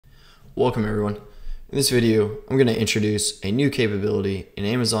Welcome everyone. In this video, I'm going to introduce a new capability in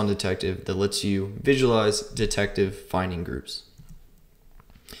Amazon Detective that lets you visualize detective finding groups.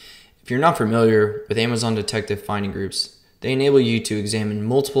 If you're not familiar with Amazon Detective finding groups, they enable you to examine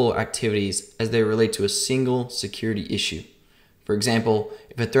multiple activities as they relate to a single security issue. For example,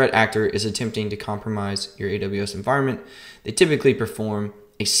 if a threat actor is attempting to compromise your AWS environment, they typically perform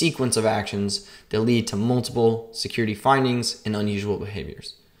a sequence of actions that lead to multiple security findings and unusual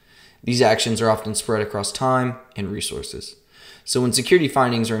behaviors. These actions are often spread across time and resources. So when security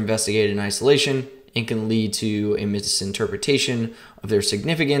findings are investigated in isolation, it can lead to a misinterpretation of their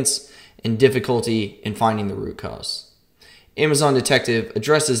significance and difficulty in finding the root cause. Amazon Detective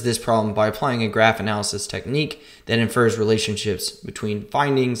addresses this problem by applying a graph analysis technique that infers relationships between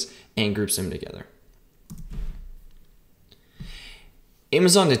findings and groups them together.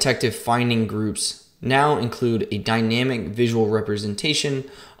 Amazon Detective finding groups now include a dynamic visual representation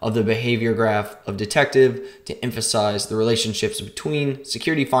of the behavior graph of Detective to emphasize the relationships between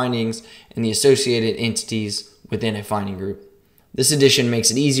security findings and the associated entities within a finding group. This addition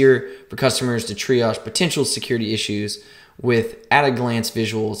makes it easier for customers to triage potential security issues with at-a-glance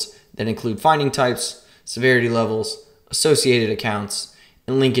visuals that include finding types, severity levels, associated accounts,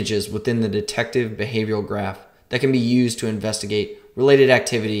 and linkages within the Detective behavioral graph that can be used to investigate related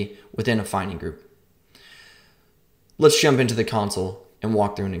activity within a finding group. Let's jump into the console and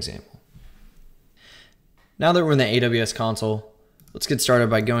walk through an example. Now that we're in the AWS console, let's get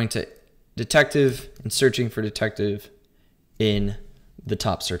started by going to Detective and searching for Detective in the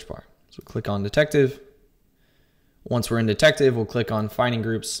top search bar. So click on Detective. Once we're in Detective, we'll click on Finding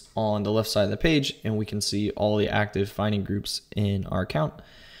Groups on the left side of the page, and we can see all the active finding groups in our account.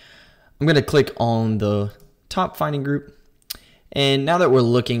 I'm going to click on the top finding group. And now that we're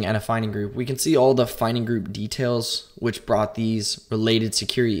looking at a finding group, we can see all the finding group details which brought these related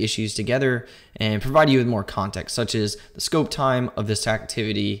security issues together and provide you with more context, such as the scope time of this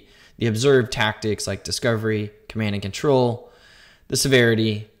activity, the observed tactics like discovery, command and control, the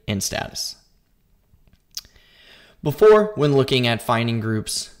severity, and status. Before, when looking at finding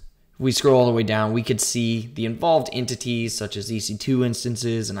groups, if we scroll all the way down, we could see the involved entities such as EC2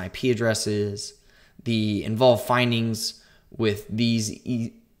 instances and IP addresses, the involved findings with these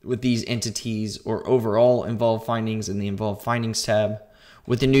entities, or overall involved findings in the involved findings tab.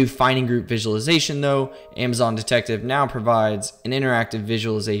 With the new finding group visualization though, Amazon Detective now provides an interactive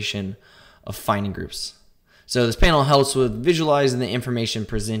visualization of finding groups. So this panel helps with visualizing the information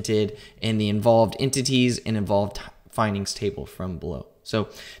presented in the involved entities and involved findings table from below. So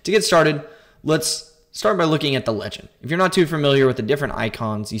to get started, let's start by looking at the legend. If you're not too familiar with the different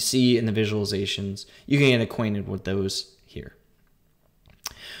icons you see in the visualizations, you can get acquainted with those here.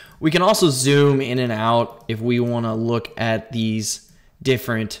 We can also zoom in and out if we want to look at these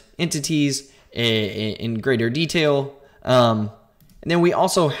different entities in greater detail. And then we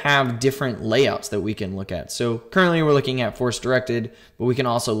also have different layouts that we can look at. So currently we're looking at force directed, but we can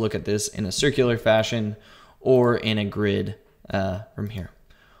also look at this in a circular fashion or in a grid from here.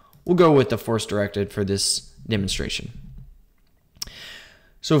 We'll go with the force directed for this demonstration.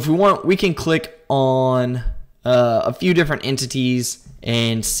 So if we want, we can click on a few different entities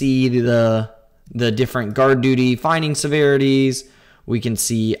and see the different guard duty finding severities. We can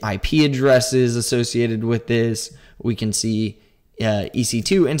see IP addresses associated with this. We can see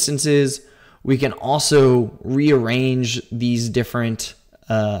EC2 instances. We can also rearrange these different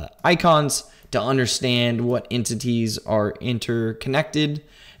icons to understand what entities are interconnected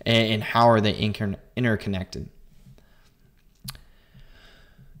and how are they interconnected.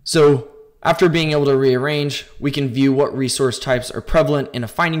 So after being able to rearrange, we can view what resource types are prevalent in a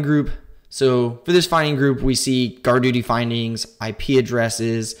finding group. So for this finding group, we see guard duty findings, IP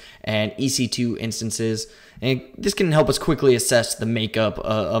addresses, and EC2 instances. And this can help us quickly assess the makeup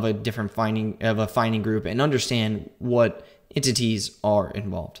of a different finding group and understand what entities are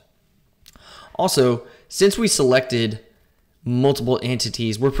involved. Also, since we selected multiple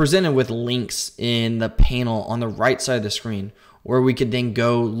entities, we're presented with links in the panel on the right side of the screen where we could then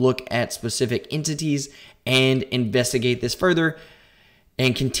go look at specific entities and investigate this further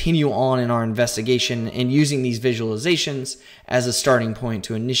and continue on in our investigation, and using these visualizations as a starting point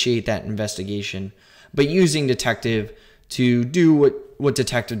to initiate that investigation, but using Detective to do what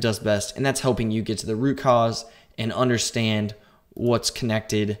Detective does best, and that's helping you get to the root cause and understand what's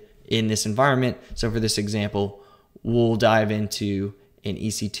connected in this environment. So for this example, we'll dive into an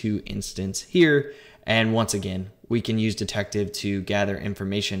EC2 instance here, and once again, we can use Detective to gather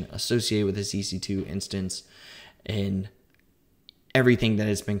information associated with this EC2 instance and everything that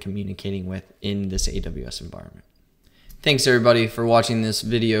it's been communicating with in this AWS environment. Thanks everybody for watching this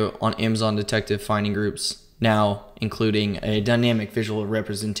video on Amazon Detective finding groups, now including a dynamic visual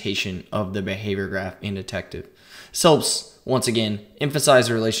representation of the behavior graph in Detective. This helps, once again, emphasize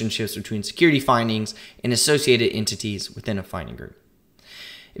the relationships between security findings and associated entities within a finding group.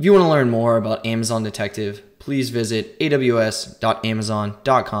 If you want to learn more about Amazon Detective, please visit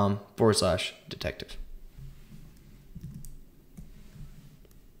aws.amazon.com/detective.